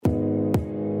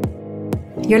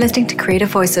You're listening to Creative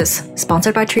Voices,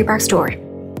 sponsored by Tree Park Store.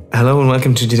 Hello and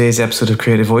welcome to today's episode of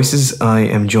Creative Voices. I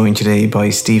am joined today by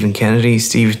Stephen Kennedy.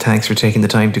 Steve, thanks for taking the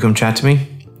time to come chat to me.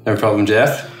 No problem,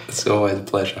 Jeff. It's always a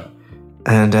pleasure.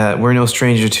 And we're no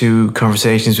stranger to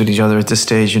conversations with each other at this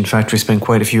stage. In fact, we spent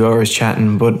quite a few hours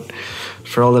chatting. But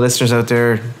for all the listeners out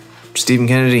there, Stephen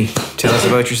Kennedy, tell us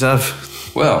about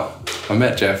yourself. Well, I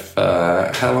met Jeff.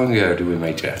 How long ago did we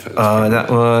meet Jeff? That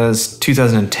was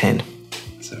 2010.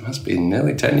 So it must be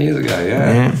nearly 10 years ago,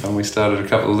 yeah. And we started a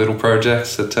couple of little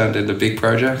projects that turned into big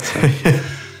projects.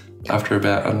 After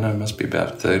about, I don't know, it must be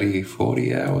about 30,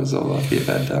 40 hours all up you've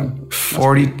had done.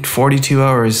 42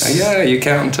 hours. Yeah, you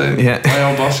count too. Yeah. My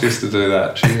old boss used to do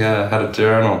that. She had a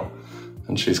journal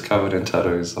and she's covered in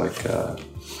tattoos, like,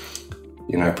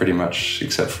 pretty much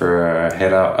except for her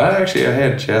head up. Actually, her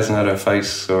head. She hasn't had her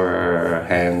face or her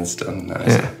hands done.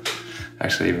 So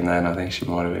actually, even then, I think she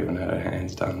might have even had her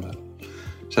hands done, but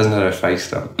she hasn't had her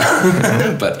face done.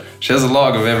 But she has a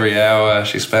log of every hour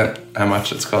she spent, how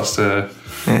much it's cost her.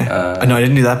 Yeah. No, I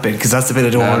didn't do that bit because that's the bit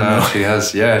I don't want to know. She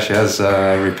has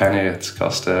every penny it's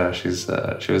cost her. She was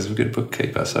a good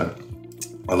bookkeeper, so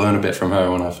I learned a bit from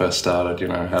her when I first started,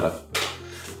 how to.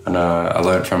 And I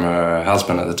learned from her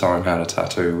husband at the time how to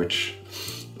tattoo, which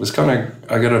was I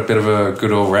got a bit of a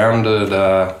good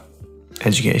all-rounded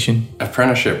education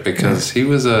apprenticeship because he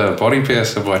was a body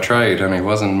piercer by trade and he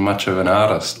wasn't much of an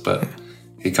artist, but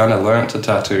he kind of learned to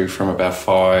tattoo from about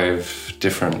 5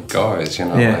 different guys,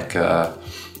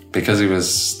 because he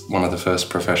was one of the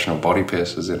first professional body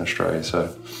piercers in Australia.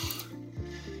 So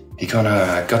he kind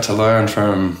of got to learn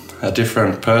from a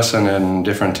different person in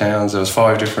different towns. There was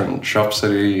 5 different shops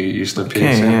that he used to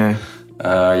pierce in.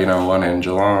 One in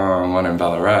Geelong, one in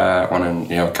Ballarat, one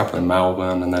in, a couple in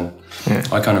Melbourne. And then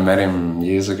I kind of met him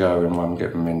years ago and one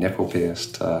getting my nipple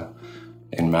pierced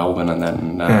in Melbourne. And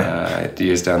then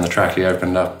years down the track, he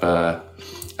opened up a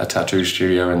tattoo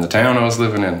studio in the town I was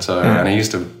living in. So and he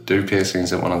used to do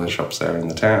piercings at one of the shops there in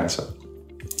the town. So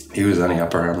he was only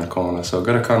up around the corner. So I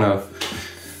got a kind of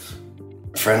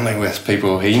friendly with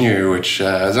people he knew, which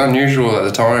was unusual at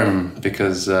the time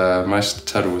because most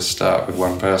tattooers start with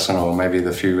one person or maybe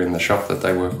the few in the shop that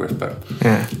they work with. But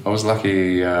I was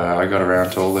lucky I got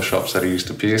around to all the shops that he used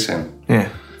to pierce in. Yeah.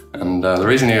 And the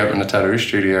reason he opened a tattoo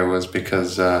studio was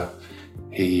because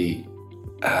he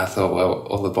thought, well,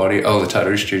 all the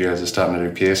tattoo studios are starting to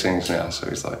do piercings now. So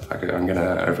he's like, fuck it, I'm going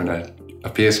to open a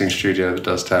piercing studio that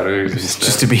does tattoos.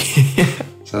 Just to be...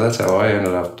 So that's how I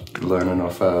ended up learning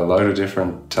off a load of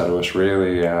different tattooists,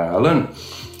 really. I learned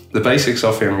the basics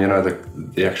off him,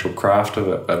 the actual craft of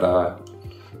it, but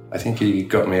I think he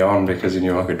got me on because he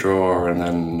knew I could draw, and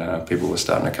then people were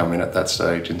starting to come in at that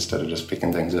stage instead of just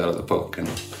picking things out of the book. And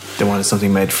they wanted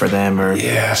something made for them, or...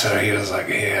 Yeah, so he was like,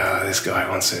 this guy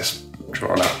wants this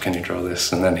drawn up, can you draw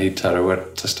this? And then he'd tattoo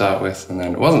it to start with, and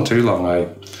then it wasn't too long. I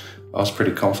was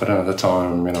pretty confident at the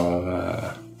time,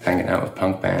 hanging out with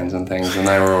punk bands and things, and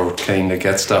they were all keen to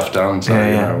get stuff done. So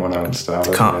when I would start,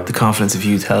 the confidence of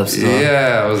youth helps as well.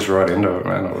 Yeah, I was right into it,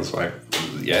 man. I was like,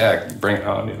 bring it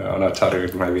on, And I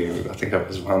tattooed I think it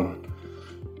was one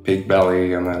pig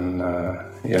belly, and then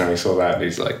he saw that, and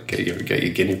he's like, get your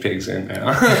guinea pigs in now.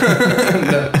 And,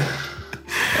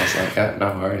 I was like,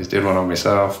 no worries. Did one on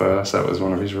myself first. That was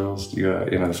one of his rules.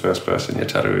 The first person you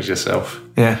tattoo is yourself.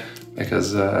 Yeah.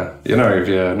 Because, if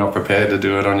you're not prepared to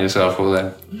do it on yourself, well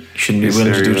then... You shouldn't be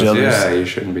willing to do it to others. Yeah, you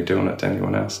shouldn't be doing it to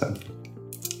anyone else then.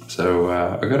 So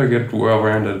I got a good,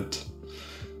 well-rounded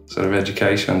sort of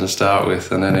education to start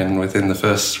with, and then within the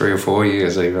first 3 or 4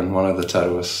 years even, one of the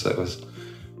tattooists that was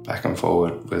back and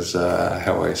forward was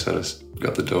how I sort of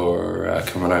got the door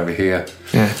coming over here.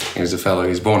 Yeah. He was a fellow, he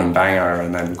was born in Bangor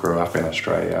and then grew up in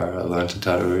Australia. I learned to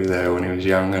tattoo there when he was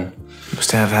young. And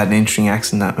must have had an interesting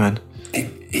accent, that man.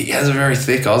 He has a very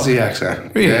thick Aussie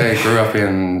accent. Really? Yeah, he grew up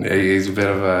he's a bit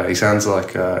of he sounds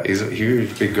like, he's a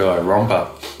huge, big guy, romper.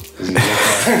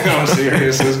 I'm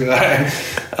serious, this guy.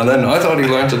 And then I thought he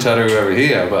learned to tattoo over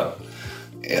here, but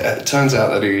it turns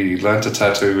out that he learned to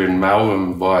tattoo in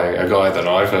Melbourne by a guy that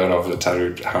I've heard of that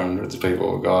tattooed hundreds of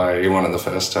people. One of the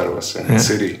first tattooists in the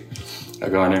city, a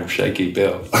guy named Shaky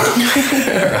Bill.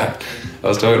 Right. I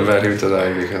was talking about him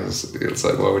today because it's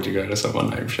like, why would you go to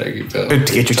someone named Shaky Bill? To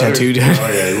get your tattoo done.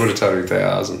 Oh yeah, he would have tattooed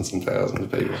thousands and thousands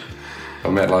of people. I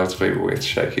met loads of people with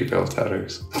Shaky Bill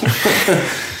tattoos.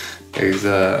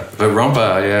 But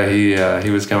Romper, he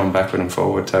was going backward and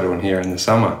forward tattooing here in the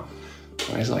summer.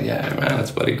 And he's like, yeah, man, it's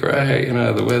bloody great.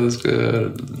 The weather's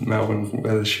good. Melbourne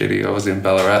weather's shitty. I was in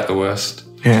Ballarat, the worst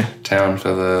town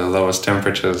for the lowest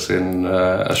temperatures in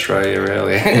Australia,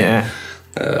 really. Yeah.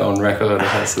 On record, it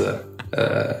has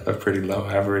a pretty low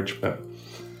average. But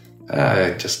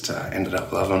I just ended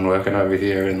up loving working over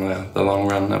here in the long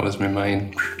run. That was my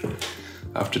main.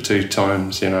 After 2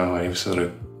 times, I was sort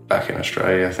of back in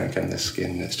Australia thinking this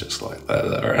skin is just like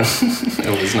leather, and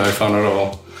it was no fun at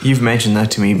all. You've mentioned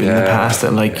that to me in the past,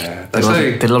 that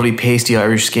the lovely pasty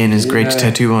Irish skin is great to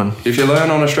tattoo on. If you learn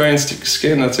on Australian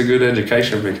skin, that's a good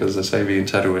education, because they say if you can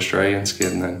tattoo Australian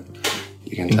skin, then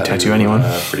you can tattoo anyone.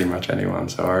 Pretty much anyone.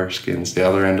 So Irish skin's the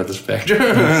other end of the spectrum.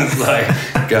 It's like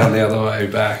going the other way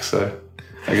back. So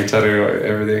I can tattoo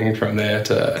everything from there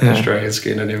to Australian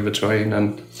skin and in between.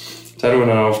 And tattooing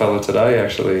an old fella today,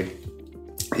 actually,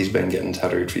 he's been getting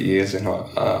tattooed for years in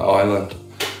Ireland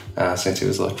since he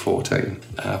was like 14.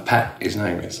 Pat, his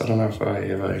name is. I don't know if I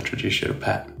ever introduced you to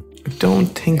Pat. I don't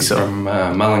think he's so. From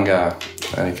Mullingar,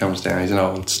 and he comes down. He's an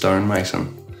old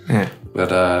stonemason. Yeah.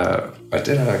 But I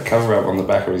did a cover up on the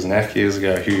back of his neck years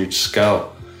ago, a huge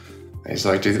skull. He's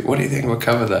like, what do you think would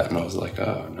cover that? And I was like,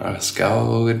 oh, no, a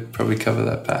skull would probably cover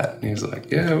that, Pat. And he's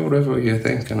like, yeah, whatever you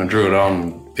think. And I drew it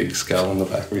on, big skull on the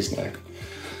back of his neck.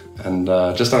 And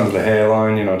just under the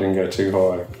hairline, I didn't go too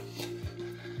high.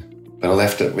 But I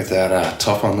left it with that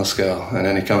top on the skull. And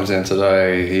then he comes in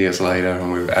today, years later,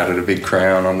 and we've added a big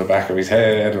crown on the back of his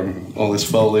head and all this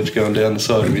foliage going down the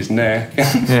side of his neck.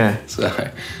 Yeah.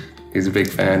 So he's a big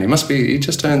fan. He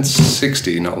just turned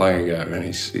 60 not long ago, and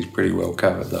he's pretty well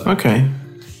covered though. Okay.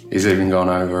 He's even gone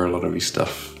over a lot of his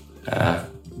stuff.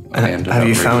 Have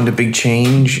you found a big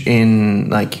change in,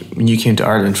 like, when you came to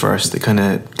Ireland first, the kind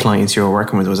of clients you were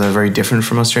working with? Was that very different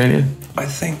from Australia? I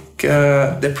think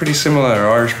they're pretty similar,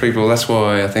 Irish people. That's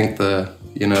why I think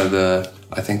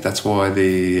that's why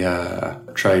the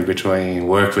trade between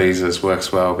work visas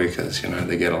works well, because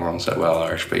they get along so well,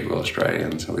 Irish people,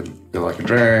 Australians. We like a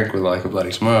drink, we like a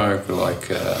bloody smoke, we like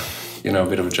a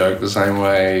bit of a joke the same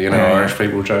way Irish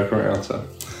people joke around. So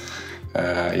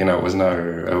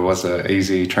it was an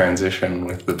easy transition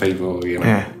with the people.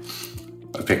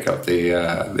 I pick up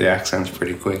the accents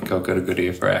pretty quick. I've got a good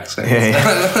ear for accents.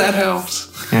 That helps.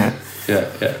 Yeah.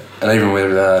 And even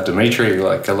with Dimitri,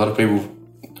 like, a lot of people,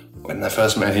 when they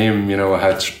first met him, I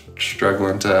had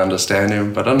struggling to understand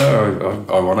him, but I know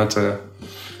I wanted to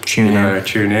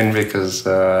tune in because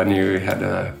I knew he had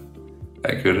a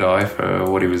good eye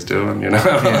for what he was doing.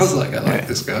 I was like, I like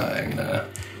this guy, and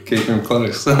keep him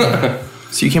close.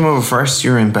 So you came over first.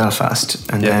 You were in Belfast,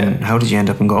 and then how did you end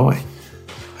up in Galway?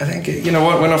 I think,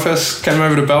 when I first came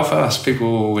over to Belfast,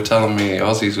 people were telling me,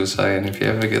 Aussies were saying, if you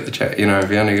ever get the chance,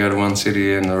 if you only go to one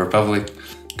city in the Republic,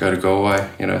 go to Galway,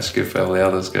 skip all the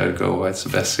others, go to Galway. It's the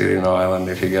best city in Ireland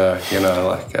if you go,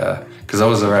 because I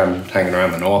was hanging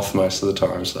around the north most of the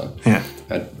time, so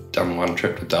I'd done one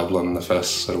trip to Dublin the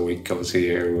first sort of week I was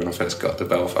here when I first got to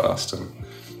Belfast, and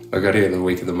I got here the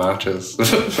week of the marches,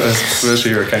 first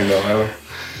year I came to Ireland.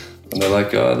 And they're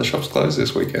like, the shop's closed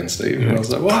this weekend, Steve. And I was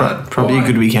like, what? Probably a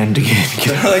good weekend to get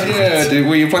like, dude,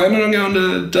 were you planning on going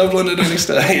to Dublin at any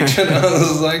stage? And I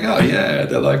was like, oh, yeah.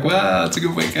 They're like, wow, it's a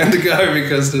good weekend to go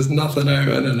because there's nothing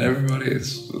open and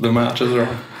the marches are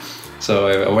on. So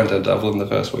I went to Dublin the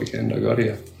first weekend I got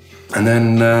here. And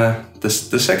then the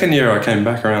second year I came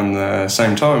back around the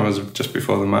same time. It was just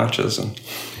before the marches. And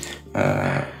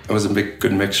it was a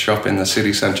good mixed shop in the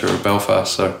city centre of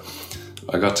Belfast. So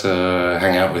I got to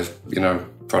hang out with,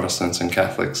 Protestants and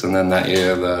Catholics. And then that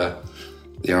year, the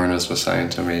owners were saying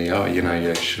to me, oh,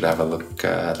 you should have a look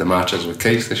at the marches with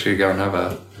Keith. You should go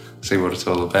and see what it's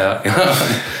all about,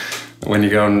 when you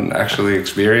go and actually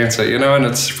experience it, and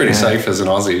it's pretty safe as an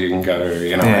Aussie. You can go,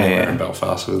 anywhere in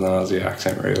Belfast with an Aussie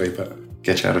accent, really, but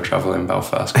get you out of trouble in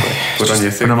Belfast quick. Put on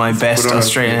your one of my best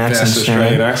Australian accents.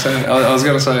 I was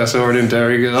going to say I saw it in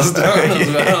Derry Girls as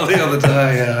well the other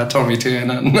day. Tommy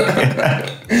Tiernan.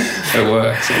 It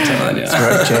works, I'm telling you.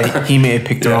 That's right, Jay. He may have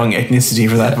picked the wrong ethnicity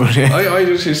for that, but I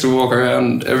just used to walk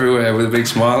around everywhere with a big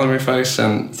smile on my face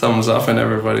and thumbs up and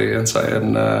everybody and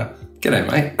saying, "G'day,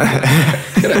 mate.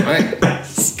 G'day, mate.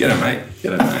 G'day, mate.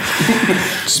 G'day, mate."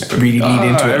 Just really lead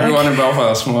into it. Everyone in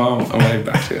Belfast smile and wave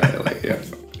back to you. Like, yeah.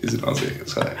 He's an Aussie,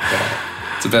 so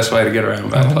it's the best way to get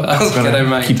around Belfast. G'day,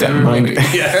 mate. Keep that in mind.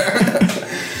 Yeah.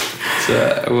 So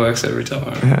it works every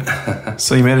time. Yeah.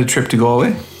 So you made a trip to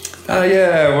Galway?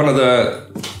 One of the.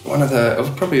 I was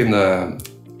probably in the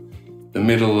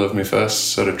middle of my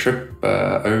first sort of trip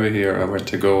over here. I went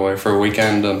to Galway for a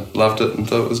weekend and loved it and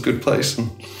thought it was a good place.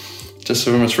 And just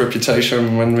from its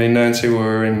reputation, when me and Nancy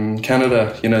were in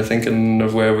Canada, thinking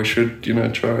of where we should,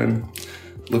 try and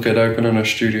look at opening a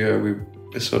studio, we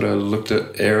sort of looked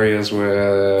at areas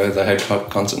where they had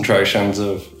concentrations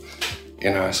of,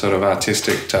 sort of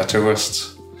artistic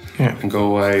tattooists. Yeah. And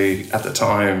Galway at the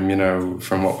time, you know,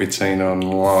 from what we'd seen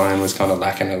online, was kind of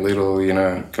lacking a little, you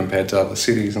know, compared to other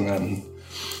cities and that. And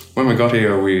when we got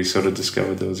here, we sort of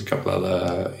discovered there was a couple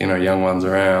other, you know, young ones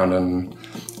around and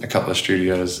a couple of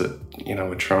studios that, you know,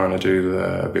 were trying to do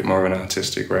a bit more of an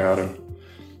artistic route, and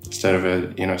instead of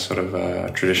a, you know, sort of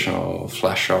a traditional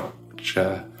flash shop, which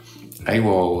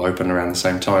AWOL opened around the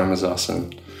same time as us,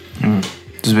 and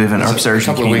there's a bit of an upsurge. A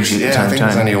couple of weeks, I think it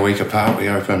was only a week apart we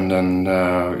opened, and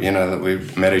you know, that we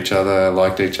met each other,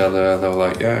 liked each other. They were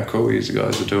like, yeah, cool, you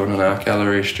guys are doing an art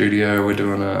gallery studio, we're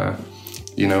doing a,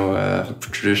 you know, a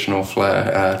traditional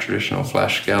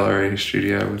flash gallery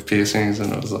studio with piercings,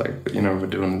 and it was like, you know, we're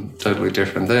doing a totally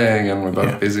different thing, and we're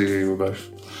both busy, we're both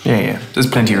there's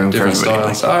plenty of room for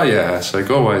everybody. Styles. Oh yeah, so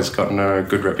Galway's gotten a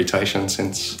good reputation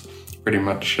since pretty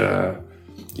much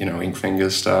you know, Ink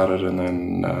Fingers started, and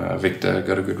then Victor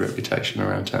got a good reputation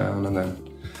around town, and then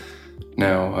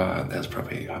now there's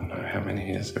probably, I don't know how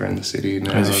many is there in the city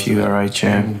now. There's a few, alright,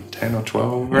 10 or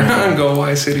 12 around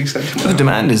Galway city centre. The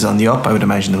demand is on the up, I would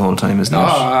imagine, the whole time, isn't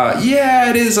it? Yeah,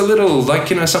 it is a little. Like,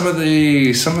 you know, some of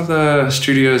the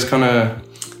studios kind of,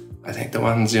 I think the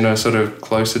ones, you know, sort of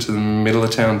closer to the middle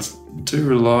of town do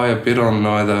rely a bit on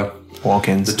either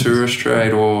walk-ins, the tourist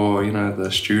trade, or, you know,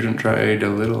 the student trade. A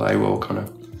little AWOL kind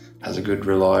of has a good,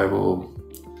 reliable,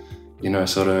 you know,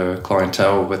 sort of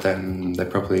clientele, but then they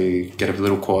probably get a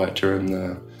little quiet during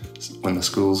when the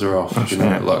schools are off. You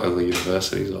know, like the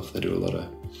university's off, they do a lot of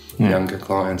younger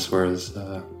clients, whereas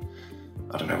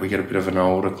I don't know, we get a bit of an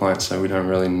older client, so we don't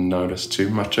really notice too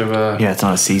much of a it's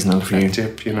not as seasonal for you.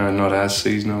 Dip, you know, not as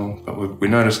seasonal, but we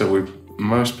notice that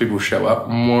most people show up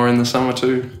more in the summer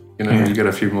too. You know, you get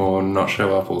a few more not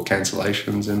show up or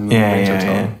cancellations in the winter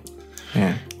time.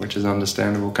 Yeah. Which is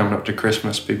understandable. Coming up to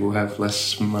Christmas, people have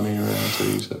less money around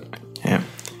too, so that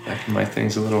can make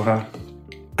things a little hard.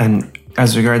 And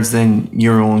as regards then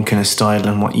your own kind of style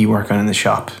and what you work on in the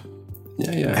shop,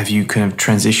 have you kind of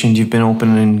transitioned? You've been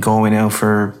open in Galway now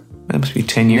for, it must be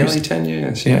 10 years? Nearly 10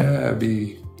 years, it'll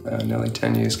be nearly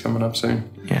 10 years coming up soon.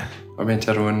 Yeah. I've been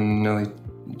tattooing nearly,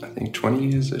 I think, 20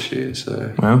 years this year,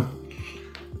 so... Wow.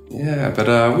 Yeah,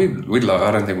 but we'd like,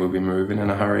 I don't think we'll be moving in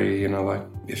a hurry, you know, like,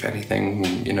 if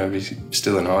anything, you know, we're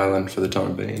still in Ireland for the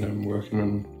time being and working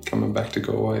on coming back to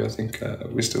Galway. I think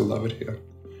we still love it here.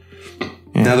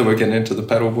 Yeah. Now that we're getting into the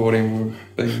paddleboarding,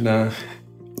 we've been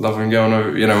loving going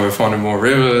over, you know, we're finding more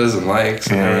rivers and lakes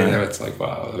and everything. It's like,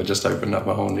 wow, we just opened up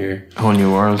a whole new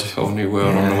world on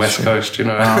the west coast, you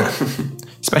know.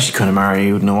 Especially Connemara,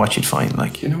 you wouldn't know what you'd find.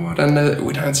 Like, you know what, and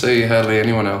we don't see hardly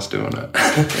anyone else doing it.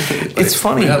 Like, it's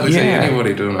funny, we hardly see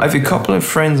anybody doing it. I have a couple of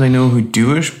friends I know who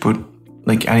do it, but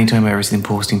like anytime I ever see them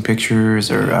posting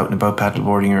pictures or out and about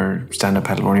paddleboarding or stand-up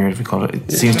paddleboarding or whatever you call it,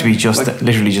 it seems to be just like,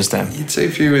 literally just them. You'd see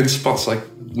a few in spots like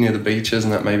near the beaches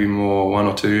and that, maybe more, one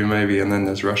or two maybe, and then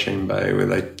there's Rushing Bay where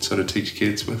they sort of teach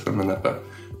kids with them and that. But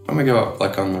when we go up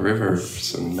like on the river,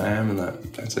 some Nam and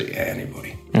that, don't see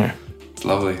anybody. Yeah. It's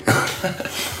lovely.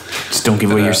 Just don't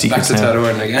give away your secrets now. Back to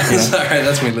tattooing again. Yeah. Sorry,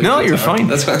 that's me. No, you're fine.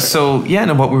 That's fine. So,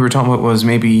 what we were talking about was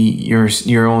maybe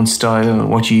your own style,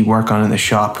 what you work on in the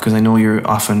shop, because I know you're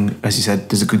often, as you said,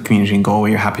 there's a good community in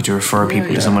Galway, you're happy to refer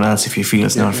people to someone else if you feel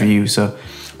it's not for you. So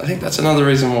I think that's another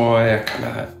reason why I kind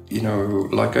of, you know,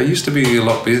 like I used to be a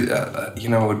lot busy, you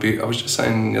know, I was just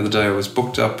saying the other day, I was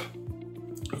booked up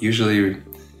usually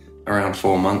around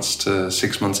 4 months to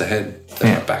 6 months ahead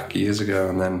back years ago,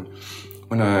 and then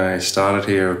when I started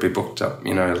here, it would be booked up,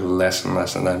 you know, less and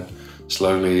less, and then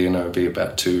slowly, you know, it'd be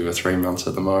about 2 or 3 months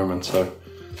at the moment. So,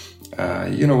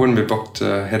 you know, wouldn't be booked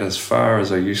ahead as far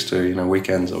as I used to. You know,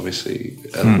 weekends obviously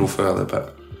a little further,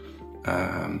 but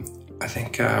I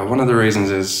think one of the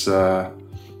reasons is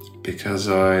because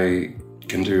I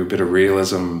can do a bit of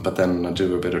realism, but then I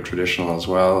do a bit of traditional as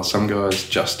well. Some guys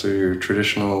just do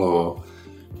traditional or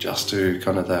just do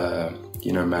kind of the,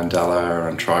 you know, mandala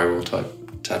and tribal type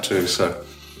tattoo. So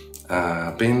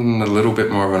being a little bit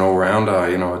more of an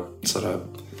all-rounder, you know, I sort of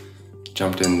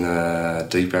jumped in the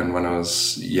deep end when I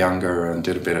was younger and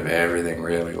did a bit of everything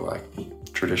really, like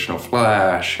traditional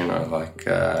flash, you know, like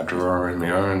drawing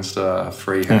my own stuff,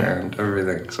 freehand,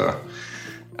 everything. So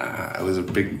it was a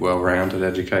big, well-rounded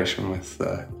education with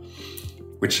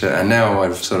which, and now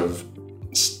I've sort of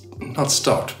not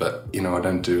stopped, but, you know, I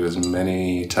don't do as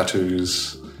many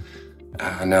tattoos.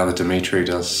 Now that Dimitri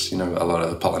does, you know, a lot of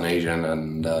the Polynesian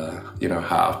and, you know,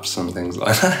 harps and things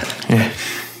like that. Yeah.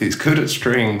 He's good at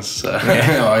strings. So.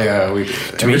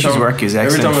 Dimitri's work is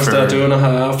excellent. Every time I start doing a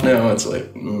harp now, it's like,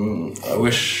 I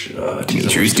wish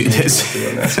Dimitri's do this.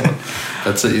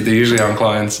 That's it. They're usually on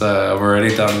clients I've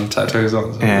already done tattoos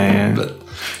on. So, but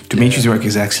Dimitri's work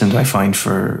is excellent, I find,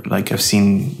 for, like, I've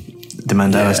seen the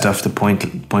mandala stuff, the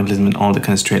pointillism and all the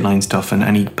kind of straight line stuff, and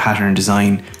any pattern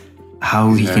design,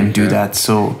 how he can do that.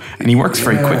 So, and he works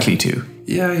very quickly too.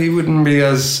 Yeah, he wouldn't be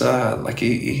as like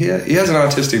he has an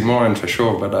artistic mind for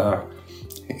sure, but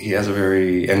he has a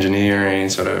very engineering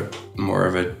sort of more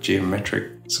of a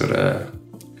geometric sort of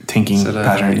thinking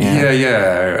pattern.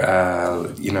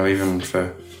 You know, even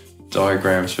for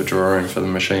diagrams for drawing for the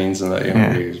machines and that, you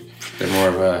know, they're more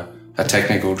of a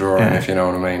technical drawing, if you know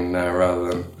what I mean, rather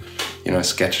than, you know,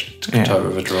 sketch type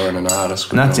of a drawing an artist.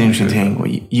 And that's the interesting thing. What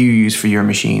you use for your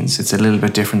machines, it's a little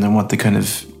bit different than what the kind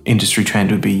of industry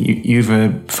trend would be. You have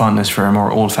a fondness for a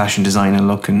more old-fashioned design and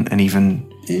look, and even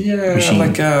machine.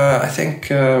 Like I think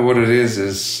what it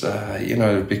is you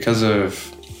know, because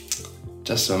of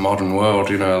just the modern world,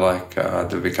 you know, like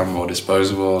they've become more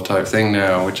disposable type thing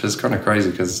now, which is kind of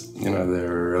crazy because, you know,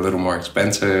 they're a little more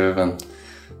expensive and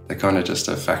they're kind of just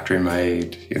a factory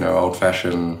made, you know,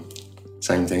 old-fashioned,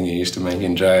 same thing you used to make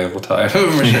in jail type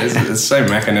of machines. It's the same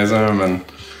mechanism and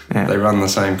they run the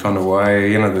same kind of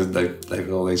way. You know,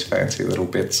 they've all these fancy little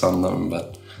bits on them,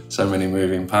 but so many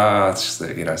moving parts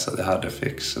that, you know, so they're hard to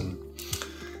fix. And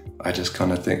I just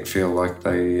kind of feel like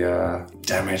they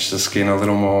damage the skin a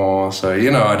little more. So,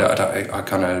 you know, I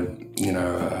kind of, you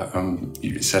know,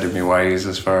 I'm set in my ways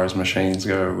as far as machines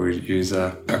go. We use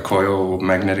a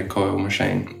magnetic coil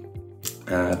machine.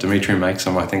 Dimitri makes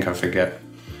them. I think I forget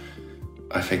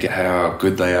how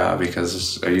good they are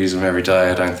because I use them every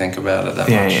day. I don't think about it that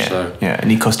much. So,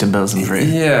 and he custom builds them for you.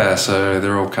 Yeah, so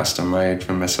they're all custom made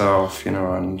for myself, you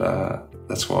know, and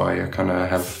that's why I kind of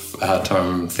have a hard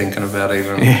time thinking about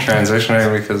even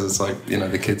transitioning because it's like, you know,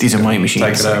 the kids these are my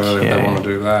machines. Take it over if they want to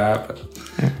do that. But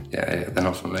they're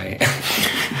not for me.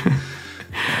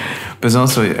 But there's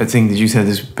also a thing that you said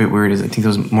is a bit weird is I think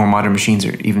those more modern machines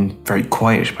are even very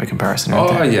quiet by comparison,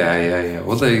 aren't they? Yeah.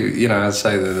 Well, they, you know, I'd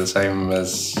say they're the same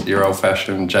as your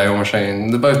old-fashioned jail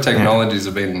machine. Both technologies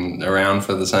have been around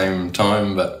for the same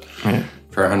time, but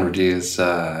for 100 years,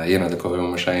 you know, the coil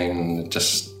machine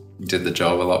just did the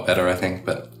job a lot better, I think.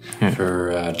 But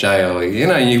for jail, you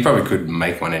know, you probably could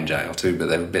make one in jail too, but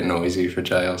they're a bit noisy for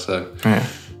jail, so...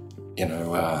 You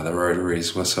know, the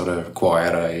rotaries were sort of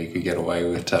quieter. You could get away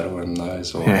with tattooing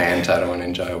those or hand tattooing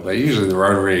in jail. But usually the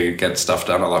rotary gets stuff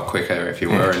done a lot quicker if you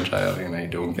were in jail. You know, you're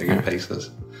doing bigger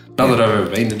pieces. Not that I've ever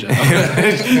been to jail.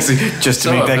 Just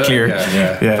to make that clear.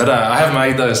 Yeah. But I have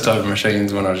made those type of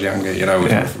machines when I was younger, you know,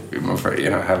 with my friend, you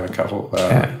know, have a couple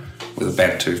with a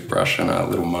bent toothbrush and a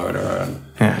little motor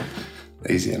and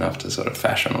easy enough to sort of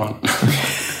fashion one.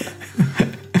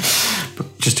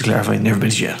 Just to clarify, never been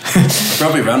to jail.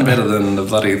 Probably run better than the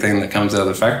bloody thing that comes out of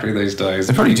the factory these days.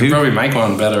 They probably you could probably make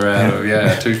one better out of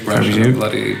a toothbrush and a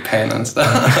bloody pen and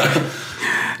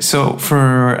stuff. So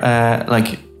for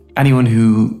like anyone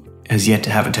who has yet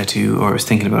to have a tattoo or is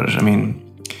thinking about it, I mean,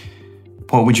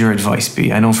 what would your advice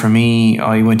be? I know for me,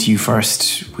 I went to you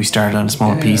first. We started on a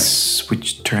small piece,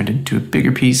 which turned into a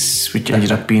bigger piece, which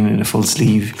ended up being in a full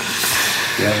sleeve.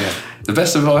 Yeah. The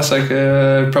best advice I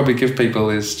could probably give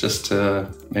people is just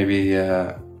to maybe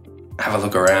have a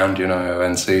look around, you know,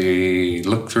 and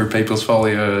look through people's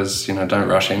folios, you know, don't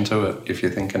rush into it. If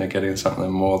you're thinking of getting something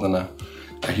more than a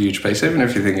huge piece, even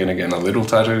if you're thinking of getting a little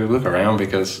tattoo, look around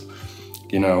because,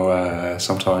 you know,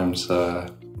 sometimes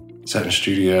certain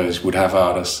studios would have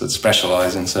artists that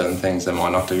specialise in certain things they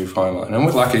might not do fine line. And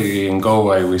we're lucky in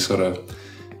Galway, we sort of,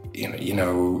 you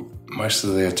know, most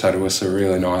of the tattooists are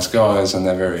really nice guys and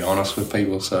they're very honest with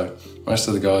people. So most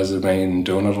of the guys have been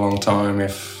doing it a long time.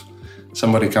 If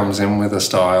somebody comes in with a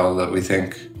style that we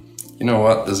think, you know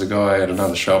what, there's a guy at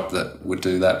another shop that would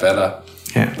do that better.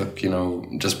 Yeah. Look, you know,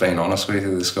 just being honest with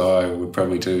you, this guy would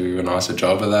probably do a nicer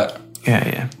job of that.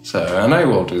 Yeah. So, and they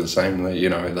will do the same. You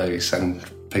know, they send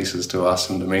pieces to us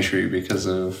and Dimitri because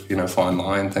of, you know, fine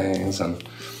line things and...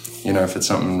 You know, if it's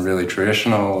something really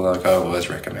traditional, like I always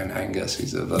recommend Angus.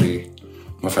 He's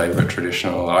my favourite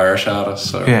traditional Irish artist,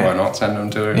 so why not send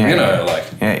him to him? Yeah, you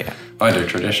know, I do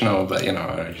traditional, but you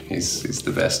know, he's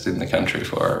the best in the country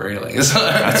for it, really. So,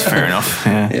 that's fair enough.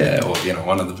 Yeah. Well, you know,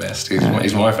 one of the best. He's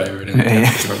my favourite in the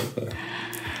country.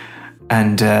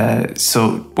 And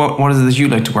so, what is it that you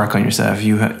like to work on yourself?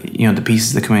 You know, the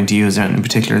pieces that come into you, is there in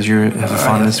particular that you have a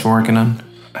fondness for working on?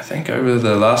 I think over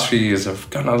the last few years I've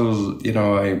kind of, you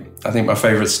know, I think my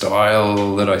favourite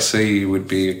style that I see would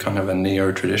be kind of a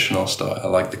neo-traditional style. I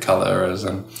like the colours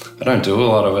and I don't do a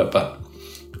lot of it, but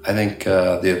I think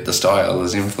the style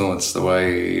has influenced the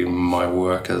way my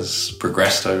work has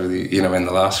progressed over in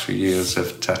the last few years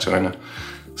of tattooing.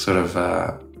 Sort of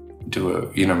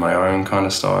do my own kind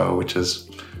of style, which is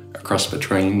a cross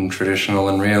between traditional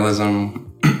and realism.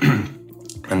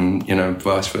 and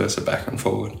vice versa, back and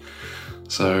forward.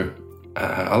 So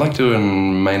I like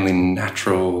doing mainly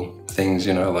natural things,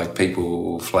 like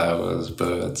people, flowers,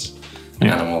 birds,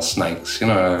 animals, snakes,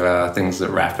 things that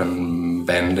wrap and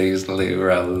bend easily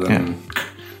rather than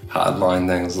hardline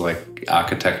things like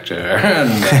architecture and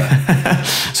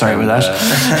sorry about that.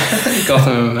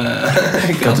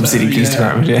 Gotham City Police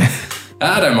Department.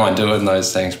 I don't mind doing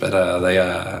those things, but they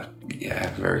are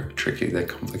very tricky. They're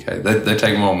complicated. They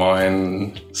take more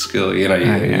mind skill. You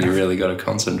really got to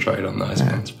concentrate on those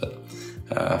ones. But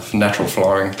natural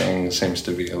flowering things seems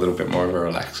to be a little bit more of a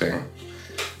relaxing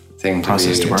thing to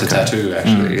tattoo.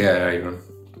 Actually, even.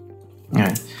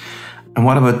 Yeah. And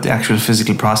what about the actual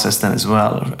physical process then as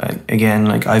well? Again,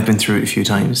 like I've been through it a few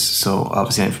times, so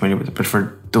obviously I'm familiar with it. But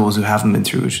for those who haven't been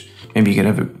through it, maybe you could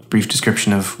have a brief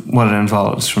description of what it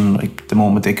involves from like the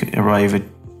moment they arrive at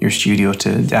your studio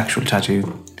to the actual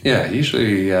tattoo. Yeah,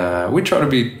 usually we try to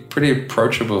be pretty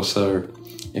approachable. So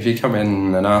if you come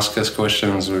in and ask us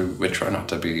questions, we try not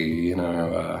to be,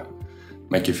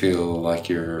 make you feel like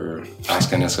you're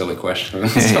asking a silly question.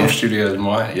 Some studios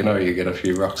might, you get a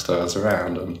few rock stars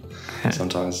around, and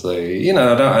sometimes they,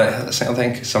 I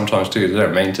think sometimes too, they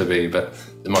don't mean to be, but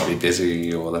they might be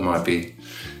busy or they might be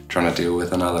trying to deal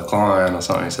with another client or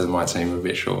something, so they might seem a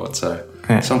bit short. So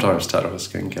sometimes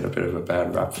tattooists can get a bit of a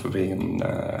bad rap for being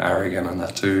arrogant and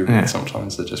that too. But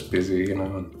sometimes they're just busy,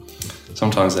 and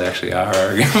sometimes they actually are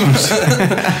arrogant.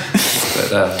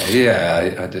 But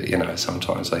I do,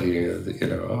 sometimes I hear,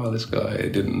 this guy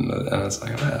didn't, and it's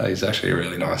like, he's actually a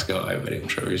really nice guy, but I'm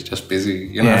sure he's just busy,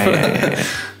 Give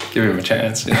him a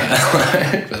chance,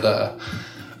 But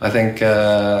I think,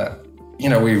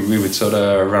 we would sort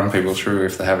of run people through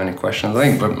if they have any questions. I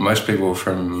think, but most people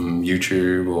from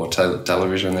YouTube or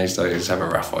television these days have a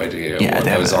rough idea of what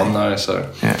goes on though.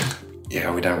 So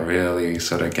we don't really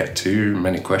sort of get too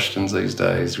many questions these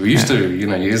days. We used to,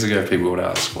 years ago, people would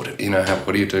ask, what do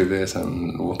you do this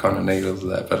and what kind of needles is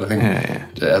that? But I think,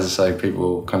 as I say,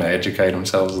 people kind of educate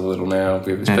themselves a little now,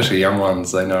 especially young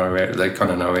ones. They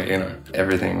kind of know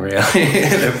everything really.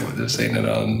 they've seen it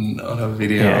on a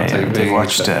video on TV. They've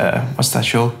watched, what's that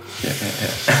show?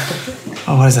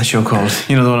 Oh, what is that show called?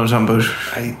 You know the one I'm talking about?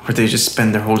 Where they just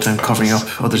spend their whole time covering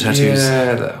up other tattoos.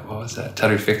 What was that?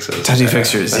 Tattoo Fixers. Tattoo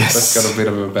Fixers, yes. That's got a bit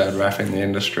of a bad rap in the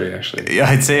industry, actually. Yeah,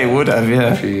 I'd say it would have,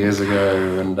 a few years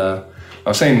ago. And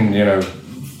I've seen, I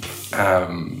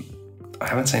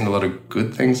haven't seen a lot of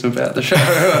good things about the show.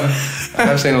 I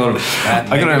have seen a lot of bad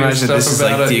I can imagine this is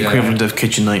like the equivalent of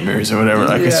Kitchen Nightmares or whatever.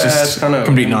 Like it's just kind of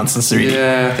complete nonsense, really.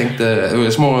 Yeah, I think it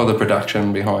was more of the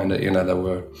production behind it. They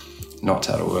were not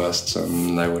tattooists,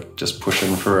 and they were just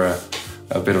pushing for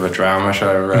a bit of a drama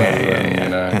show rather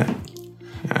than,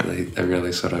 they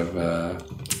really sort of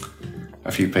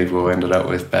a few people ended up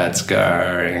with bad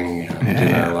scarring,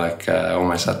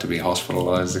 almost had to be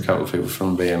hospitalised, a couple of people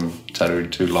from being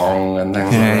tattooed too long and things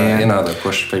like that. They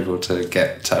pushed people to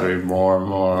get tattooed more and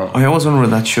more. I always wonder with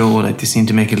that show, like they seem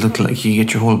to make it look like you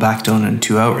get your whole back done in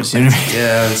 2 hours, you know what I mean?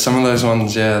 Yeah, some of those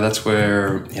ones, that's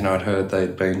where, I'd heard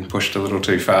they'd been pushed a little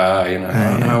too far,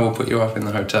 we'll put you up in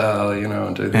the hotel,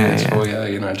 and do this for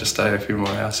you, just stay a few more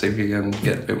hours, see if you can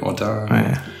get a bit more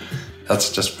done.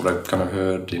 That's just what I've kind of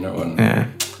heard,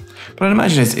 But I'd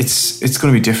imagine it's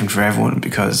going to be different for everyone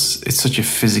because it's such a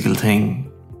physical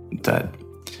thing that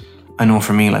I know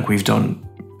for me, like we've done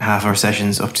half-hour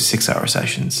sessions up to 6-hour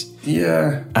sessions.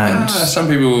 Yeah. And some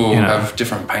people have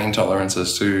different pain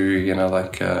tolerances too, your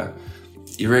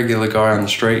regular guy on the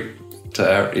street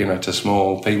to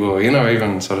small people,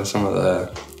 even sort of some of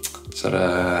the sort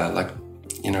of like,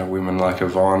 women like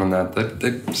Yvonne and that,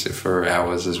 they sit for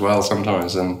hours as well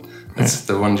sometimes, and it's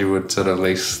the ones you would sort of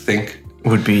least think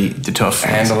would be the tough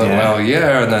handle it well,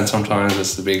 and then sometimes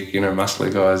it's the big,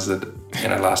 muscly guys that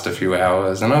last a few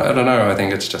hours, and I don't know. I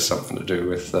think it's just something to do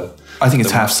with the. I think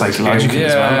it's half psychological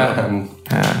as well. And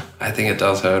I think it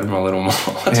does hurt them a little more.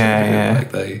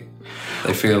 Like they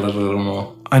feel it a little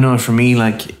more. I know for me,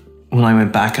 like when I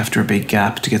went back after a big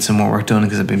gap to get some more work done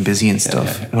because I've been busy and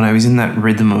stuff. When I was in that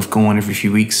rhythm of going every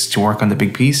few weeks to work on the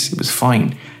big piece, it was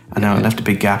fine. And now I left a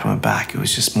big gap and went back. It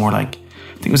was just more like,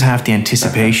 I think it was half the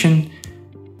anticipation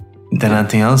than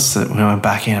anything else. That when I went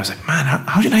back in, I was like, man,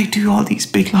 how did I do all these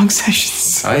big long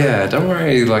sessions? Oh yeah, don't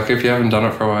worry. Like if you haven't done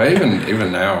it for a while,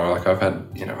 even now, like I've had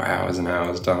hours and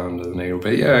hours done under the needle,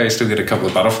 but you still get a couple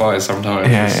of butterflies sometimes.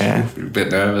 You're a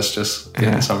bit nervous just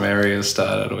getting some areas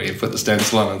started, or you put the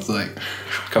stencil on, it's like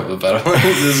a couple of butterflies.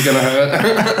 This is gonna hurt.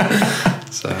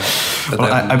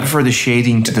 I prefer the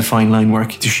shading to the fine line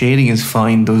work. The shading is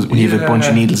fine. Those when you have a bunch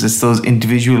of needles, it's those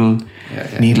individual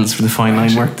needles for the fine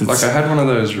line work. Like I had one of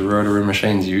those rotary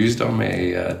machines used on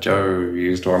me. Joe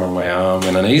used one on my arm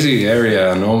in an easy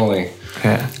area normally.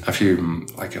 Yeah. A few,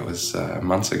 like it was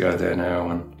months ago there now,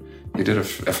 and he did a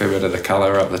fair bit of the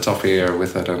colour up the top here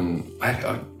with it, and I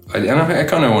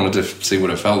kind of wanted to see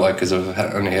what it felt like because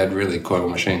I've only had really coil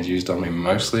machines used on me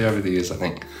mostly over the years, I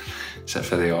think, except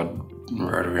for the odd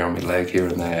rotary on my leg here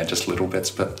and there, just little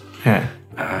bits, but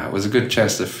it was a good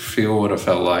chance to feel what it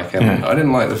felt like, and I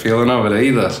didn't like the feeling of it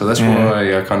either, so that's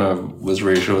why I kind of was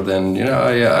reassured then,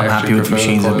 I actually prefer the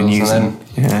machines I've been using.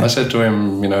 And then I said to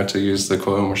him, to use the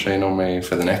coil machine on me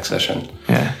for the next session,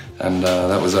 and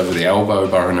that was over the elbow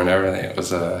bone and everything. It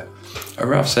was a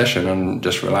rough session and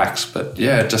just relaxed, but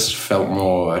it just felt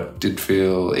more, it did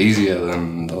feel easier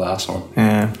than the last one.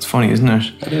 Yeah, it's funny, isn't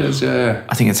it? It is, yeah.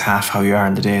 I think it's half how you are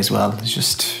in the day as well. It's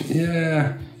just...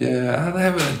 Yeah.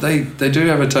 They do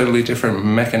have a totally different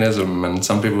mechanism, and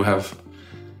some people have,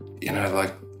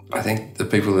 like, I think the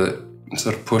people that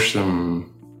sort of push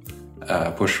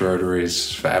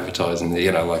rotaries for advertising,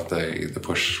 like the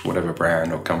push whatever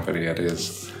brand or company it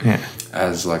is,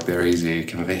 as like they're easy,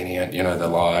 convenient, they're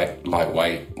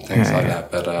lightweight, things like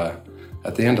that. But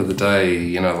at the end of the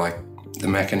day, like the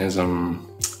mechanism,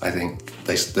 I think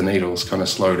the needles kind of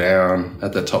slow down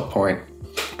at the top point.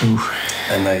 Ooh.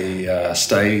 And they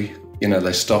stay,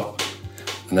 they stop,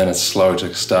 and then it's slow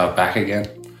to start back again.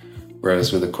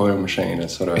 Whereas with a coil machine,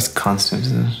 it's constant,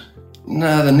 isn't it?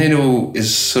 No, the needle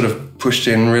is sort of pushed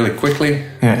in really quickly,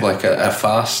 like a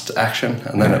fast action,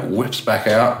 and then it whips back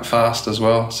out fast as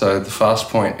well. So the fast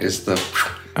point is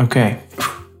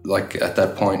like at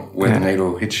that point where the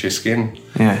needle hits your skin.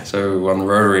 Yeah. So on the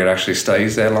rotary, it actually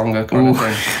stays there longer, kind of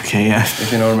thing. Okay, yeah.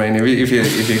 If you know what I mean. If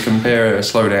you compare a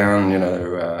slow down,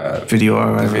 video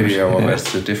of it,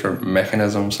 it's a different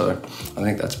mechanism. So I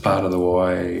think that's part of the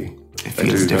why. It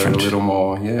feels different. A little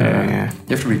more, You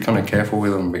have to be kind of careful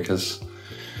with them because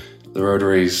the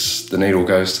rotaries, the needle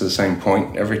goes to the same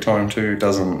point every time too.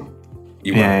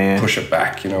 You won't push it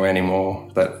back, anymore.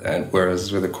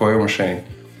 Whereas with a coil machine,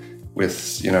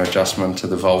 with adjustment to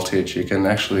the voltage, you can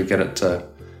actually get it to,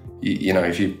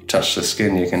 if you touch the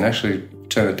skin, you can actually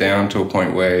turn it down to a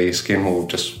point where your skin will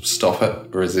just stop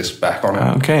it, resist back on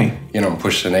it. Okay. And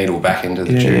push the needle back into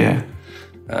the tube.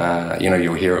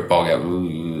 You'll hear it bog out,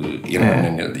 and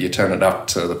then you turn it up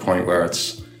to the point where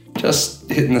it's just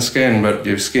hitting the skin, but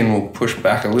your skin will push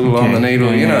back a little on the needle.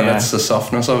 That's the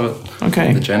softness of it.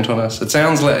 Okay. The gentleness. It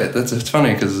sounds like it's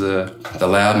funny because the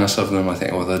loudness of them, I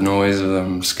think, or the noise of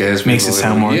them scares me. Makes it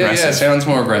sound more aggressive. Yeah, it sounds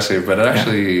more aggressive, but it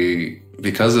actually,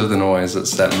 because of the noise,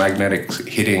 it's that magnetic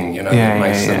hitting, that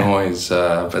makes the noise.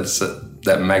 But it's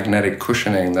that magnetic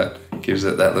cushioning that gives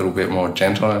it that little bit more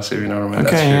gentleness, if you know what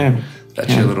I mean.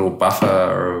 That's your little buffer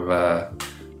of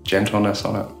gentleness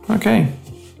on it. Okay.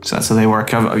 So that's how they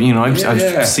work.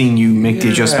 I've seen you make the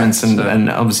adjustments and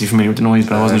obviously familiar with the noise,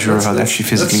 but I wasn't sure how that actually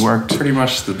physically worked. Pretty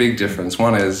much the big difference.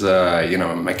 One is, a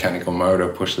mechanical motor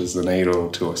pushes the needle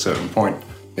to a certain point.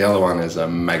 The other one is a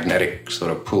magnetic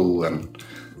sort of pull, and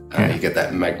you get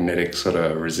that magnetic sort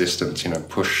of resistance,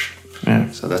 push.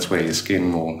 Yeah. So that's where your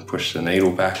skin will push the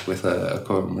needle back with a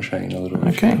coil machine a little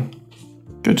bit. Okay.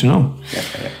 Good to know. Yeah.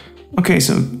 Okay,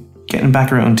 so getting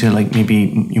back around to like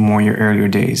maybe your earlier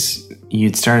days,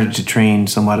 you'd started to train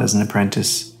somewhat as an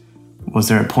apprentice. Was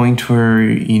there a point where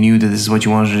you knew that this is what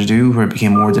you wanted to do, where it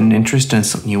became more than an interest and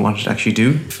something you wanted to actually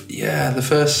do? Yeah, the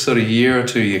first sort of year or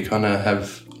two, you kind of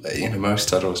have, most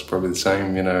titles probably the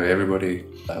same, everybody.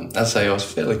 I'd say I was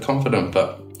fairly confident,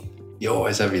 but you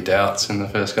always have your doubts in the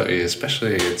first couple of years,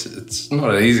 especially it's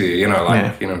not easy,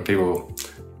 people,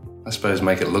 I suppose,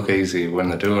 make it look easy when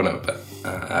they're doing it, but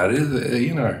it is,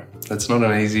 it's not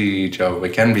an easy job.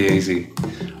 It can be easy,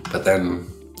 but then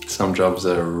some jobs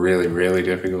are really, really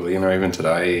difficult. Even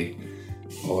today,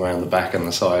 all around the back and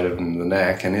the side of the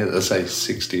neck, and let's say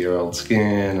 60-year-old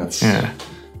skin, it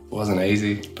wasn't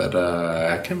easy, but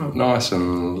it came up nice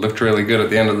and looked really good at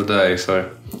the end of the day. So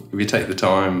if you take the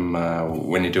time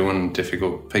when you're doing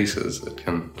difficult pieces, it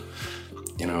can...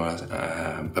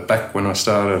 but back when I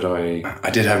started, I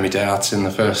did have my doubts in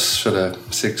the first sort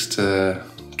of 6 to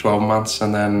 12 months,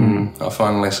 and then I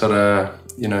finally sort of,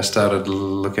 started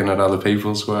looking at other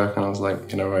people's work, and I was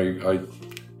like, I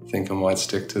think I might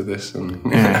stick to this and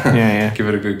give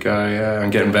it a good go. Yeah,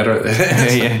 I'm getting better at this.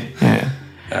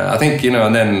 I think,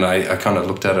 and then I kind of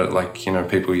looked at it like,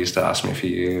 people used to ask me for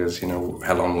years,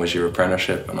 how long was your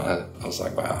apprenticeship? And I was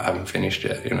like, well, I haven't finished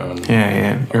yet, And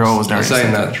You're always learning.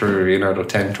 Saying that through, to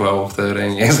 10, 12,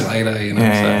 13 years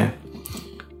later,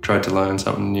 Tried to learn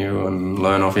something new and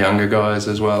learn off younger guys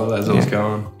as well as I was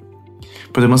going.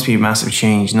 But there must be a massive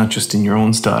change, not just in your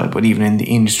own style, but even in the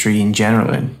industry in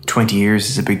general. And 20 years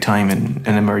is a big time in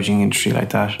an emerging industry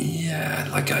like that. Yeah,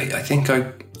 like I think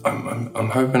I'm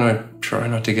hoping I try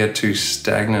not to get too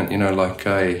stagnant. You know, like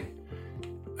I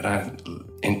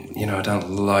don't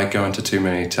like going to too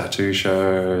many tattoo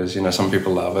shows. You know, some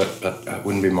people love it, but it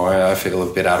wouldn't be I feel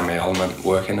a bit out of my element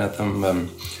working at them.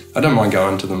 I don't mind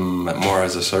going to them more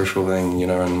as a social thing, you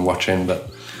know, and watching,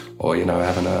 or, you know,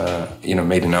 having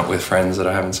meeting up with friends that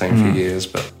I haven't seen for years.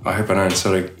 But I hope I don't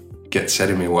sort of get set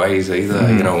in my ways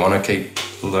either. You know, I want to keep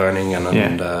learning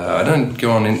and I don't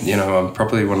go on in, you know, I'm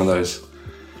probably one of those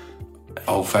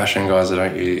old-fashioned guys that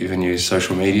don't even use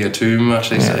social media too much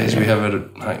these days. We have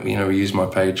it, you know, we use my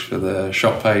page for the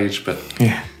shop page, but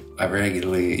I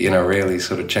rarely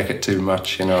sort of check it too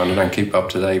much, you know, and I don't keep up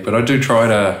to date. But I do try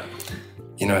to,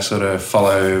 you know, sort of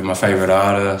follow my favourite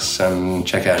artists and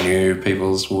check out new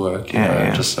people's work, you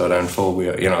know, just so I don't fall,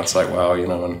 you know, it's like, wow, you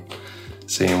know, and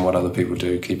seeing what other people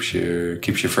do keeps you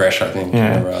fresh, I think.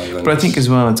 Yeah. You know, rather than but I think as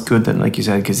well, it's good that, like you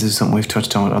said, because this is something we've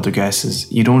touched on with other guests,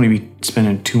 is you don't want to be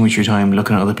spending too much of your time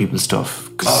looking at other people's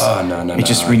stuff. No. It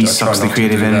just really sucks the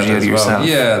creative energy out of yourself.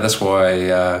 Yeah, that's why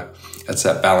it's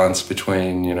that balance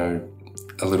between, you know,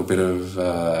 a little bit of,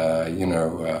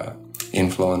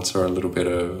 influence or a little bit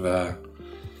of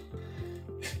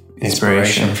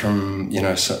inspiration from, you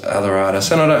know, other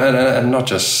artists. And not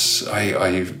just,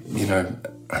 I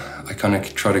kind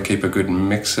of try to keep a good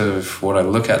mix of what I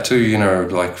look at too, you know,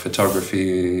 like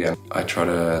photography, and I try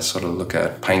to sort of look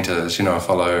at painters. You know, I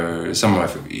follow some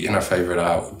of my, you know, favourite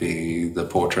art would be the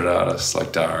portrait artists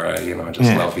like Dara. You know, I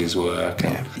just love his work.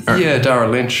 Dara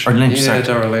Lynch.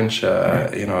 Dara Lynch.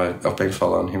 You know, I've been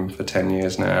following him for 10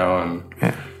 years now, and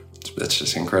it's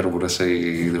just incredible to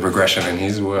see the progression in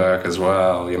his work as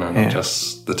well. You know, not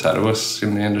just the tattooists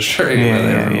in the industry, but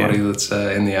everybody that's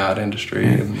in the art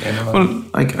industry. Well,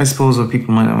 like, I suppose what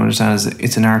people might not understand is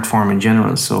it's an art form in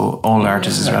general, so all art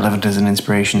is as relevant as an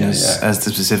inspiration as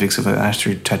the specifics of an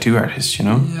actual tattoo artist, you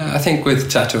know? Yeah, I think with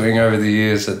tattooing over the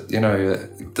years, that, you know,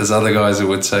 there's other guys that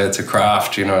would say it's a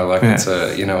craft, you know, like it's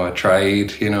a, you know, a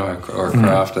trade, you know, or a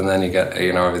craft, and then you get,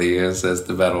 you know, over the years there's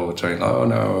the battle between, oh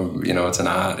no, you know, it's an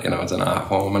art, you know, it's an art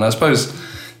form. And I suppose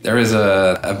there is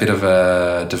a bit of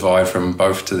a divide from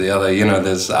both to the other. You know,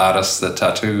 there's artists that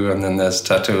tattoo, and then there's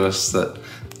tattooists that,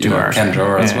 you know, can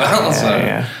draw as well.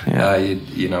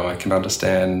 You know, I can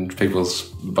understand people's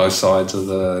both sides of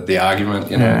the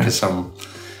argument, you know, because some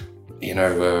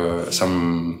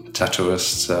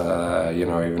tattooists, you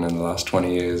know, even in the last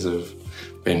 20 years have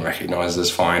been recognised as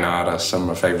fine artists. Some of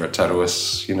my favourite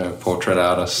tattooists, you know, portrait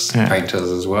artists, painters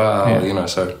as well, you know,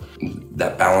 so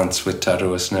that balance with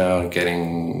tattooists now,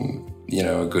 getting, you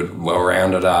know, a good,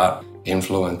 well-rounded art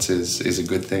influence is a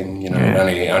good thing, you know.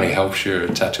 It only helps your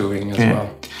tattooing as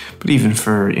well. But even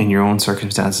in your own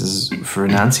circumstances, for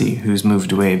Nancy, who's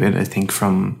moved away a bit, I think,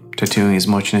 from tattooing as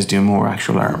much and is doing more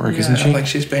actual artwork, isn't she? Like,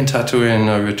 she's been tattooing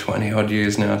over 20 odd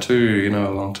years now too, you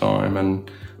know, a long time.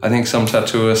 And I think some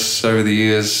tattooists over the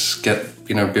years get,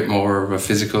 you know, a bit more of a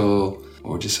physical,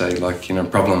 what would you say, like, you know,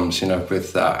 problems, you know,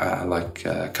 with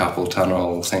carpal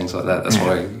tunnel, things like that. That's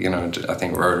why, you know, I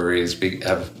think rotaries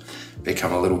have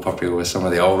become a little popular with some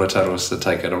of the older tattooists that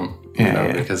take it on,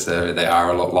 because they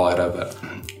are a lot lighter. But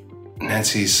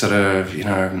Nancy's sort of, you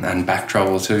know, and back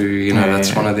trouble too, you know,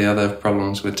 that's one of the other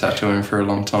problems with tattooing for a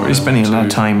long time. You're spending a lot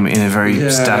of time in a very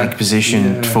static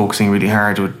position, focusing really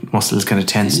hard with muscles kind of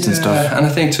tensed and stuff. And I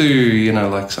think too, you know,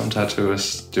 like some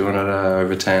tattooists doing it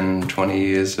over 10, 20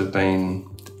 years have been,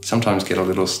 sometimes get a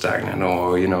little stagnant,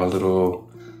 or, you know, a little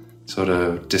sort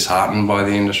of disheartened by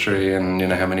the industry, and, you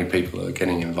know, how many people are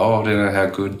getting involved in it, how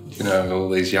good, you know, all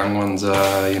these young ones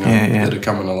are, you know, that are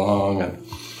coming along. And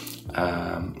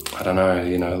I don't know,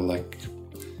 you know, like,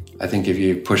 I think if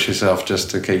you push yourself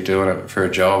just to keep doing it for a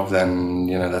job, then,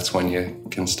 you know, that's when you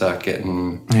can start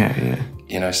getting,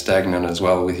 you know, stagnant as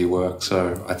well with your work.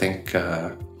 So I think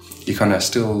you kind of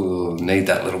still need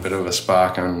that little bit of a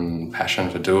spark and passion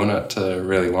for doing it to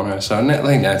really want to. So I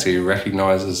think Nancy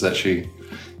recognises that she,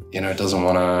 you know, doesn't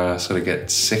want to sort of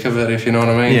get sick of it, if you know what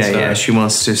I mean. She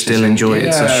wants to still enjoy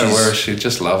it. So whereas she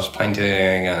just loves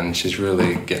painting, and she's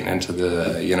really getting into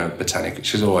the, you know, botanical.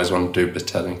 She's always wanted to do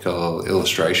botanical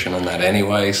illustration and that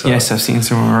anyway. So. Yes, I've seen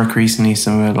some of her work recently,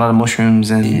 a lot of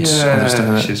mushrooms and other stuff like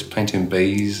that. She's painting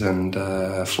bees and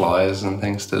flies and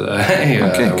things today.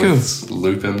 Okay, cool. With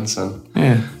lupins and...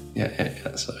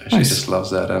 So she just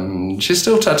loves that, and she's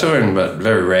still tattooing, but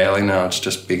very rarely now. It's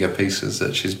just bigger pieces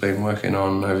that she's been working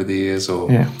on over the years,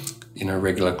 or you know,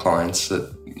 regular clients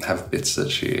that, have bits that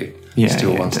she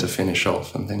still wants to finish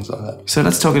off and things like that. So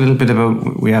let's talk a little bit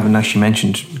about, we haven't actually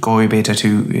mentioned, Galway Bay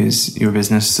Tattoo is your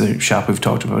business, the shop we've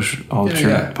talked about all through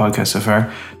the podcast so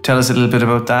far. Tell us a little bit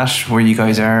about that, where you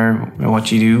guys are,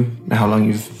 what you do, how long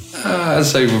you've... I'd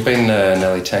say we've been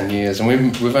nearly 10 years, and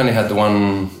we've only had the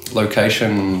one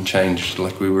location changed.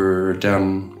 Like, we were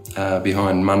down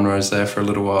behind Munro's there for a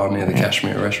little while near the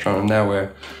Kashmir restaurant, and now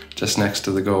we're just next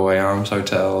to the Galway Arms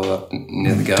Hotel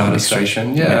near the Garda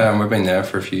station. And we've been there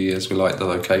for a few years. We like the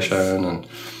location, and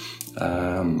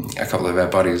a couple of our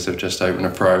buddies have just opened a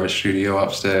private studio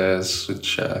upstairs,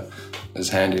 which is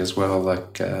handy as well.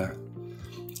 Like,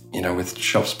 with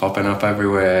shops popping up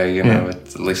everywhere,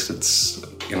 at least it's,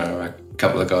 a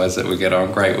couple of guys that we get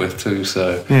on great with too,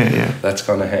 so that's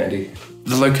kind of handy.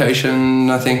 The location,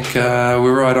 I think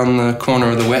we're right on the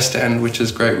corner of the West End, which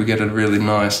is great. We get a really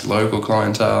nice local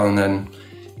clientele, and then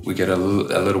we get a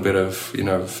little bit of,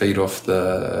 feed off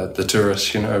the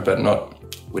tourists, but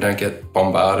we don't get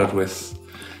bombarded with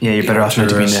you're better off not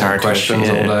to be in the hard questions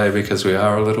all day, because we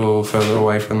are a little further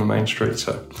away from the main street,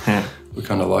 so we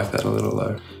kind of like that a little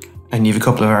though. And you have a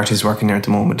couple of artists working there at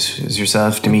the moment. Is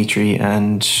yourself, Dimitri,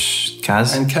 and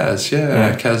Kaz? And Kaz,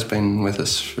 Kaz's been with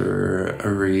us for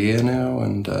over a year now,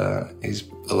 and he's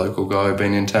a local guy,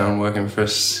 been in town working for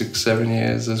 6-7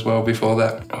 years as well before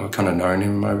that. I've kind of known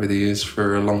him over the years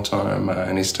for a long time,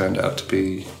 and he's turned out to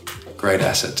be a great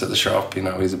asset to the shop.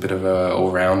 He's a bit of an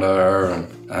all-rounder, and,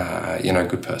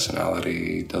 good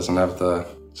personality. He doesn't have the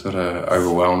sort of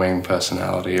overwhelming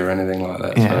personality or anything like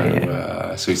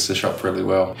that, suits the shop really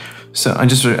well. So, and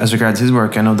just as regards his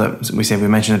work, I know that we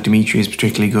mentioned that Dimitri is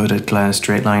particularly good at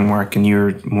straight line work, and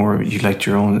you liked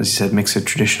your own, as you said, mix of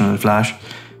traditional and flash.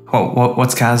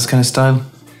 What's Kaz's kind of style?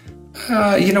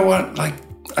 You know what,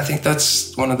 I think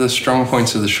that's one of the strong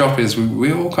points of the shop is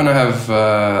we all kind of have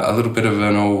a little bit of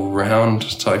an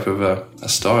all-round type of a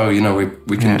style.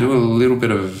 We can do a little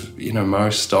bit of,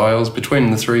 most styles.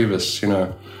 Between the three of us,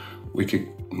 we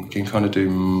can kind of do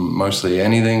mostly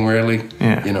anything really.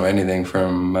 Anything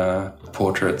from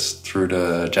portraits through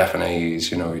to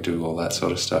Japanese, we do all that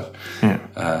sort of stuff.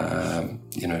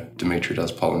 Dimitri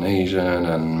does Polynesian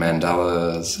and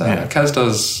mandalas. Kaz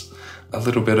does a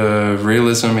little bit of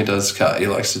realism. He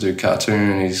likes to do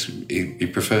cartoon. He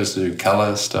prefers to do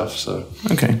colour stuff. So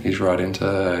he's right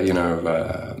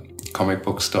into comic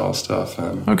book style stuff.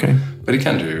 But he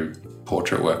can do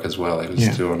portrait work as well. He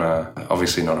was doing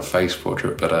obviously not a face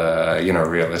portrait, but a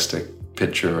realistic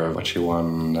picture of what you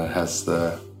won that has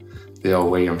the old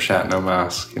William Shatner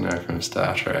mask, from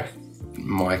Star Trek.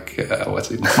 Mike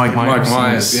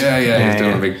Myers. He's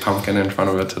doing a big pumpkin in front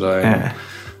of it today.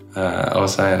 I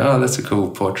was saying, that's a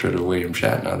cool portrait of William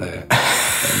Shatner there.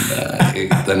 And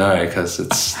they know, because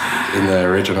it's in the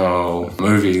original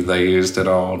movie, they used an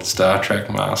old Star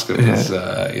Trek mask. It was,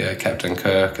 Captain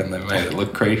Kirk, and they made it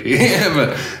look creepy.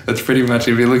 But it's pretty much,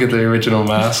 if you look at the original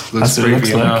mask, it's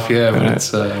creepy enough, but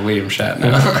it's William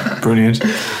Shatner. Brilliant.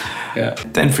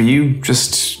 Then for you,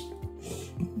 just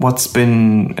has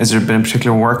there been a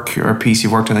particular work or a piece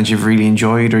you've worked on that you've really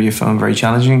enjoyed or you found very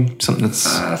challenging? Something that's...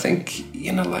 I think,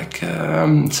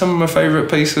 some of my favourite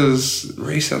pieces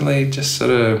recently, just sort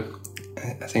of,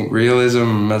 I think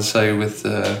realism, I'd say, with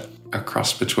a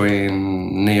cross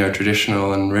between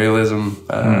neo-traditional and realism.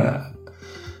 I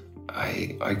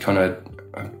kind of,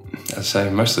 I'd say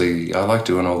mostly I like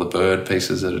doing all the bird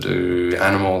pieces that do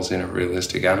animals,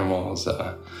 realistic animals.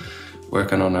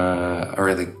 Working on a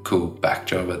really cool back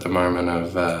job at the moment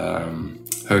of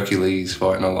Hercules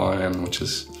fighting a lion, which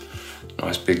is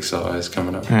nice big size,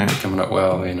 coming up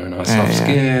well, nice soft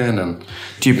skin. And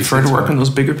do you prefer to work on those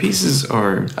bigger pieces,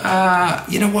 or?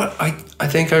 You know what, I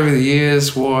think over the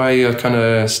years why I kind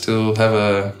of still have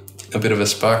a bit of a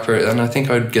spark for it, and I think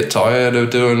I'd get tired of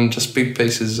doing just big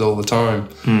pieces all the time.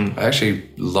 I actually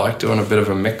like doing a bit of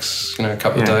a mix, a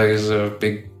couple of days of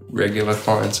big regular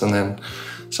clients, and then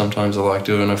sometimes I like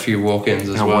doing a few walk-ins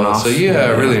as well. So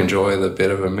I really enjoy the bit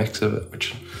of a mix of it,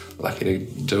 which lucky to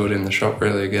do it in the shop,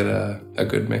 really get a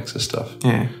good mix of stuff.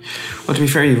 Yeah. Well, to be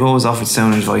fair, you've always offered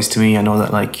sound advice to me. I know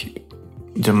that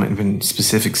there might have been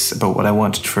specifics about what I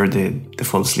wanted for the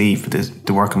full sleeve, but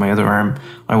the work on my other arm,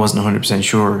 I wasn't 100%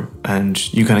 sure, and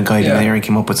you kind of guided me there and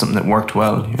came up with something that worked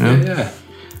well, you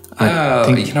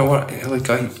know what,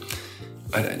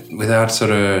 I, without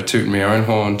sort of tooting my own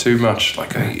horn too much, I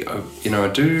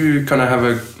do kind of have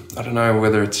I don't know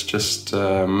whether it's just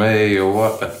me or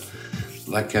what, but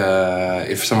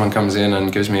if someone comes in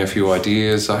and gives me a few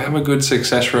ideas, I have a good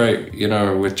success rate,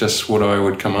 with just what I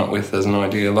would come up with as an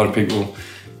idea. A lot of people,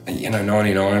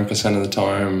 99% of the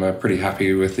time are pretty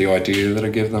happy with the idea that I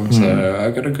give them. So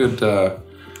I've got a good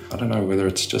I don't know whether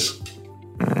it's just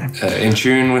in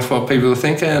tune with what people are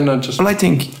thinking, or just. Well, I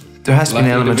think there has to be an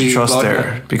element of trust like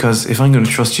there, because if I'm going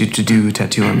to trust you to do a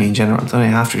tattoo on me in general, then I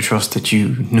have to trust that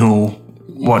you know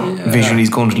what visually is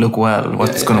going to look well,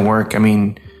 what's going to work. I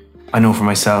mean, I know for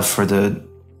myself,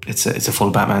 it's a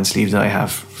full Batman sleeve that I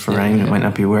have. For anyone that might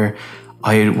not be aware,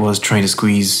 I was trying to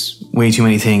squeeze way too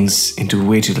many things into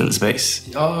way too little space.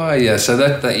 Oh yeah, so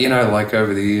that like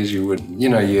over the years you would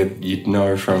you'd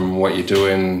know from what you're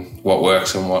doing what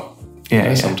works and what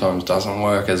sometimes doesn't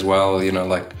work as well.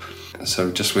 Like,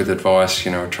 so just with advice,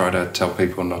 try to tell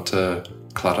people not to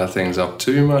clutter things up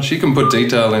too much. You can put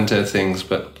detail into things,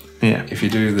 but if you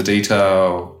do the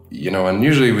detail, and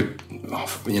usually with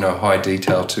high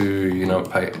detail too,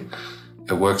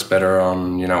 it works better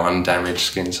on undamaged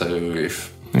skin. So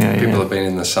if people have been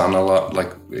in the sun a lot,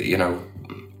 like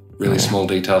really small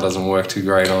detail doesn't work too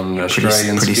great on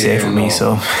Australian pretty skin. Safe for me,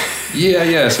 so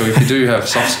so if you do have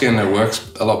soft skin, it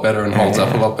works a lot better and holds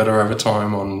up a lot better over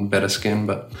time on better skin.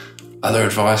 But other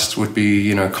advice would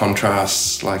be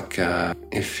contrasts, like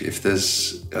if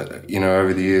there's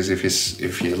over the years,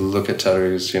 if you look at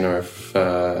tattoos,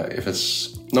 if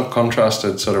it's not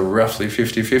contrasted, sort of roughly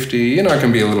 50-50, it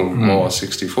can be a little more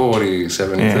 60-40,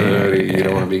 70-30. You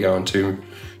don't want to be going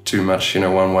too much,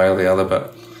 one way or the other.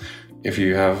 But if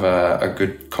you have a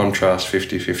good contrast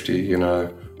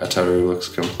 50-50, a tattoo looks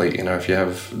complete. If you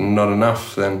have not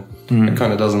enough, then it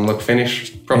kind of doesn't look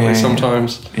finished properly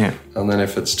sometimes. Yeah. And then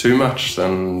if it's too much,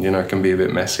 then, it can be a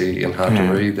bit messy and hard to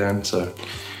read then. So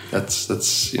that's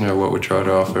what we try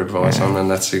to offer advice on,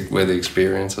 and that's where the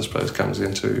experience, I suppose, comes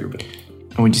into. But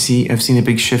would you see, I've seen a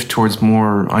big shift towards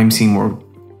I'm seeing more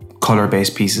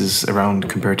colour-based pieces around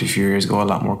compared to a few years ago, a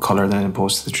lot more colour than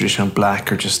opposed to the traditional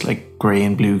black or just like grey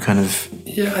and blue kind of.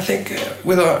 Yeah, I think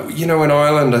with, in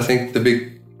Ireland, I think the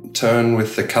big turn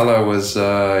with the colour was,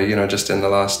 just in the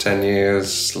last 10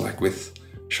 years, like with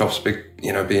shops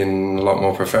being a lot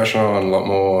more professional and a lot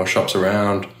more shops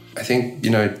around. I think,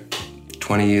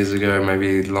 20 years ago,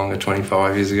 maybe longer,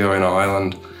 25 years ago in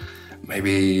Ireland,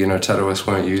 maybe, tattooists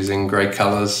weren't using great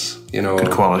colours,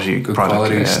 good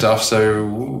quality stuff.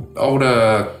 So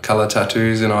older colour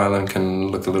tattoos in Ireland can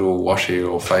look a little washy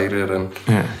or faded. And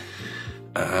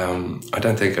I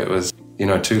don't think it was,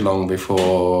 too long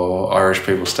before Irish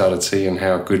people started seeing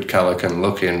how good colour can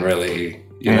look in really,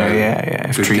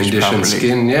 good conditioned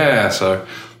skin. Yeah, so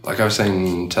like I've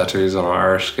seen tattoos on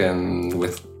Irish skin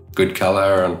with good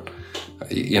colour, and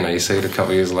you see it a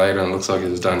couple of years later and it looks like it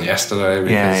was done yesterday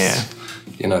because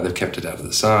they've kept it out of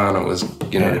the sun. It was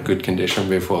good condition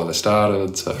before they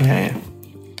started. So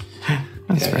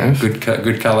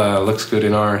good colour looks good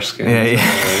in Irish skin.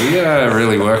 It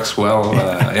really works well.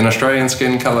 In Australian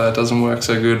skin, colour doesn't work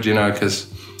so good,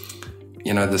 because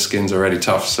the skin's already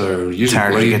tough, so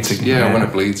usually it bleeds. When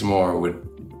it bleeds more, it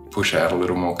would push out a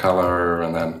little more colour,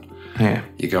 and then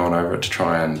you're going over it to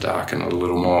try and darken it a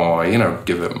little more,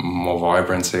 give it more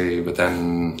vibrancy, but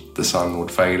then the sun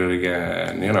would fade it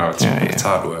again. It's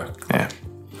hard work.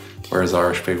 Whereas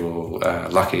Irish people are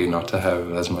lucky not to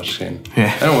have as much skin.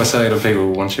 I always say to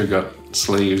people, once you've got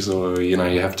sleeves or, you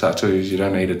have tattoos, you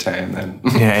don't need a tan then.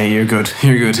 You're good.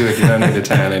 You don't need a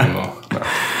tan anymore. No.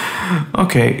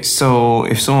 Okay, so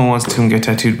if someone wants to get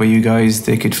tattooed by you guys,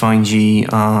 they could find you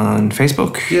on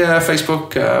Facebook? Yeah,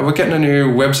 Facebook. We're getting a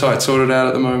new website sorted out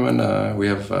at the moment. We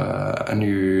have a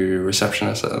new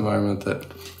receptionist at the moment that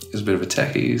is a bit of a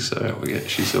techie, so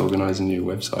she's organised a new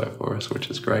website for us, which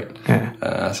is great.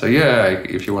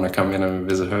 If you want to come in and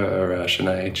visit her,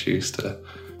 Sinead, she used to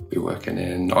be working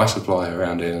in iSupply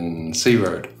around in Sea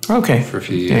Road for a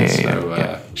few years.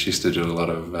 She used to do a lot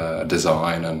of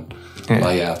design and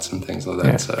layouts and things like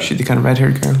that. So she's the kind of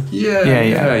red-haired girl.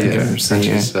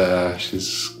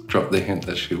 She's dropped the hint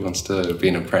that she wants to be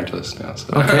an apprentice now.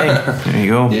 So. There you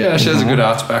go. She has a good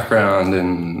arts background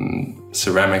in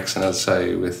ceramics, and I'd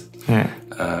say with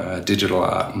digital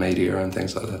art, media, and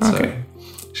things like that. So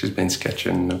she's been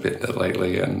sketching a bit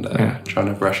lately and trying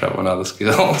to brush up on other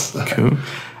skills. Cool.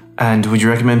 And would you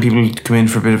recommend people to come in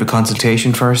for a bit of a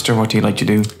consultation first, or what do you like to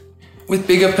do? With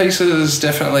bigger pieces,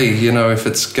 definitely. If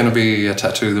it's going to be a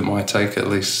tattoo that might take at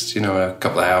least, a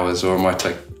couple of hours, or it might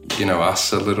take,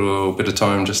 us a little bit of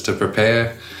time just to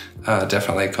prepare,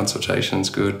 definitely consultation's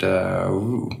good.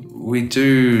 We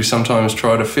do sometimes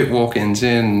try to fit walk-ins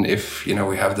in if,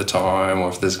 we have the time or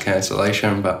if there's a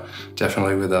cancellation, but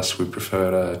definitely with us, we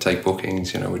prefer to take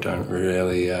bookings. We don't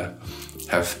really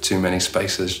have too many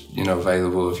spaces,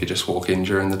 available if you just walk in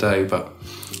during the day, but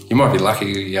you might be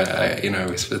lucky,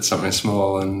 if it's something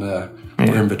small and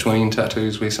or in between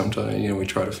tattoos, we sometimes, we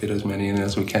try to fit as many in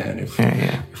as we can if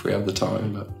we have the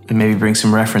time. But and maybe bring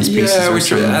some reference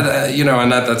pieces. Yeah,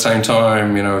 and at that same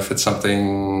time, if it's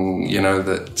something,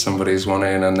 that somebody's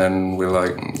wanting, and then we're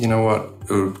like, you know what,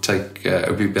 it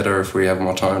would be better if we have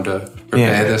more time to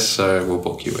prepare this, so we'll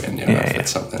book you in, if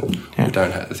it's something we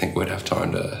don't think we'd have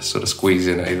time to sort of squeeze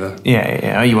in either.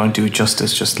 Oh, you won't do it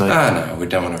justice, just like... No, we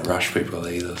don't want to rush people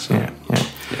either, so...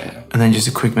 Yeah. And then just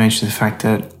a quick mention of the fact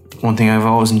that one thing I've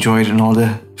always enjoyed in all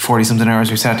the 40-something hours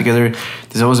we've sat together,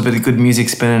 there's always a bit of good music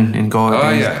spinning in Galway.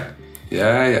 Oh,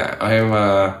 yeah. I am,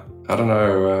 I don't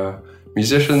know,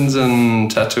 musicians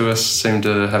and tattooists seem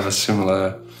to have a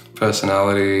similar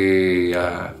personality,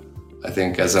 I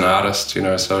think, as an artist,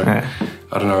 so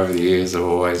I don't know, over the years I've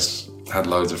always had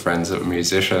loads of friends that were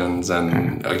musicians,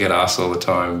 and I get asked all the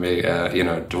time,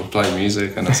 do I play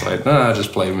music? And it's like, no, I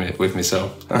just play with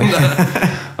myself. And,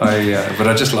 but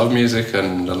I just love music,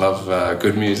 and I love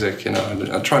good music,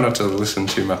 I try not to listen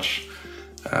too much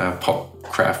pop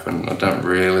crap, and I don't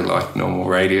really like normal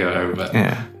radio, but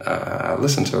I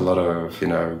listen to a lot of,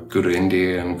 good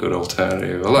indie and good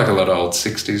alternative. I like a lot of old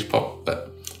 60s pop, but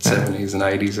 70s and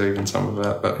 80s even, some of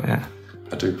that, but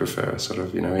I do prefer sort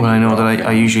of, Well, I know that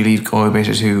I usually leave Galway Bay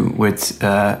Tattoo with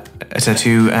a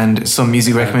tattoo and some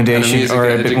music recommendation or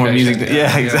a bit more music.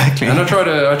 Yeah, exactly. And I try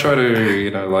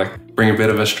to, like bring a bit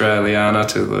of Australiana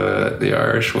to the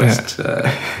Irish West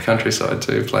countryside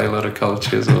too. Play a lot of Cold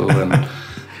Chisel and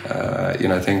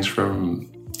things from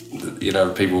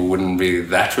people wouldn't be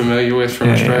that familiar with from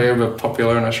Australia, but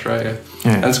popular in Australia.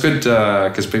 And it's good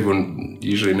because people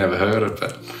usually never heard it,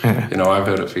 but I've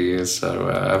heard it for years, so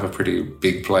I have a pretty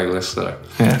big playlist. So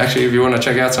actually, if you want to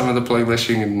check out some of the playlists,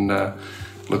 you can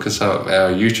look us up,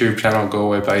 our YouTube channel,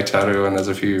 Galway Bay Tattoo, and there's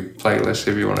a few playlists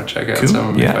if you want to check out some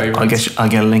of your favourites. I'll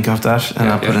get a link of that, and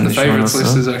I'll put it in the favourites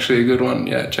list is actually a good one.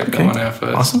 Yeah, check that one out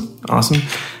first. Awesome.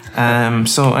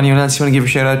 So anyone else you want to give a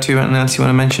shout out to? Anything else you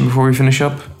want to mention before we finish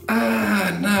up?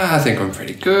 No, I think I'm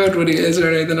pretty good. Is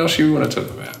there anything else you want to talk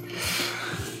about?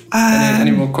 Any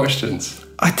more questions?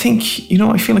 I think,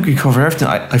 I feel like we cover everything.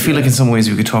 I feel like in some ways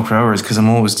we could talk for hours because I'm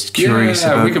always curious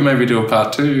about... we could maybe do a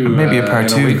part two. Maybe a part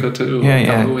two. In a week or two, or a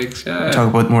couple of weeks. Talk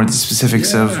about more of the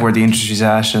specifics of where the industry's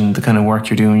at and the kind of work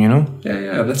you're doing,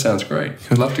 Yeah, that sounds great.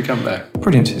 I'd love to come back.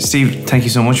 Brilliant. Steve, thank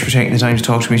you so much for taking the time to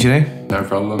talk to me today. No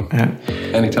problem.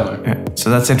 Anytime.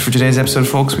 So that's it for today's episode,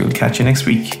 folks. We'll catch you next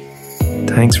week.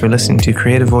 Thanks for listening to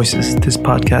Creative Voices. This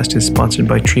podcast is sponsored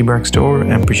by Treebark Store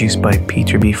and produced by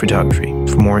P3B Photography.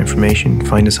 For more information,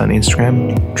 find us on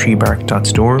Instagram,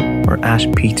 treebark.store or at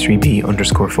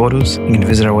P3B_photos. You can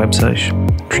visit our website,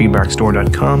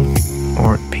 treebarkstore.com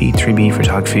or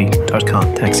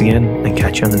p3bphotography.com. Thanks again, and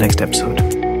catch you on the next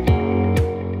episode.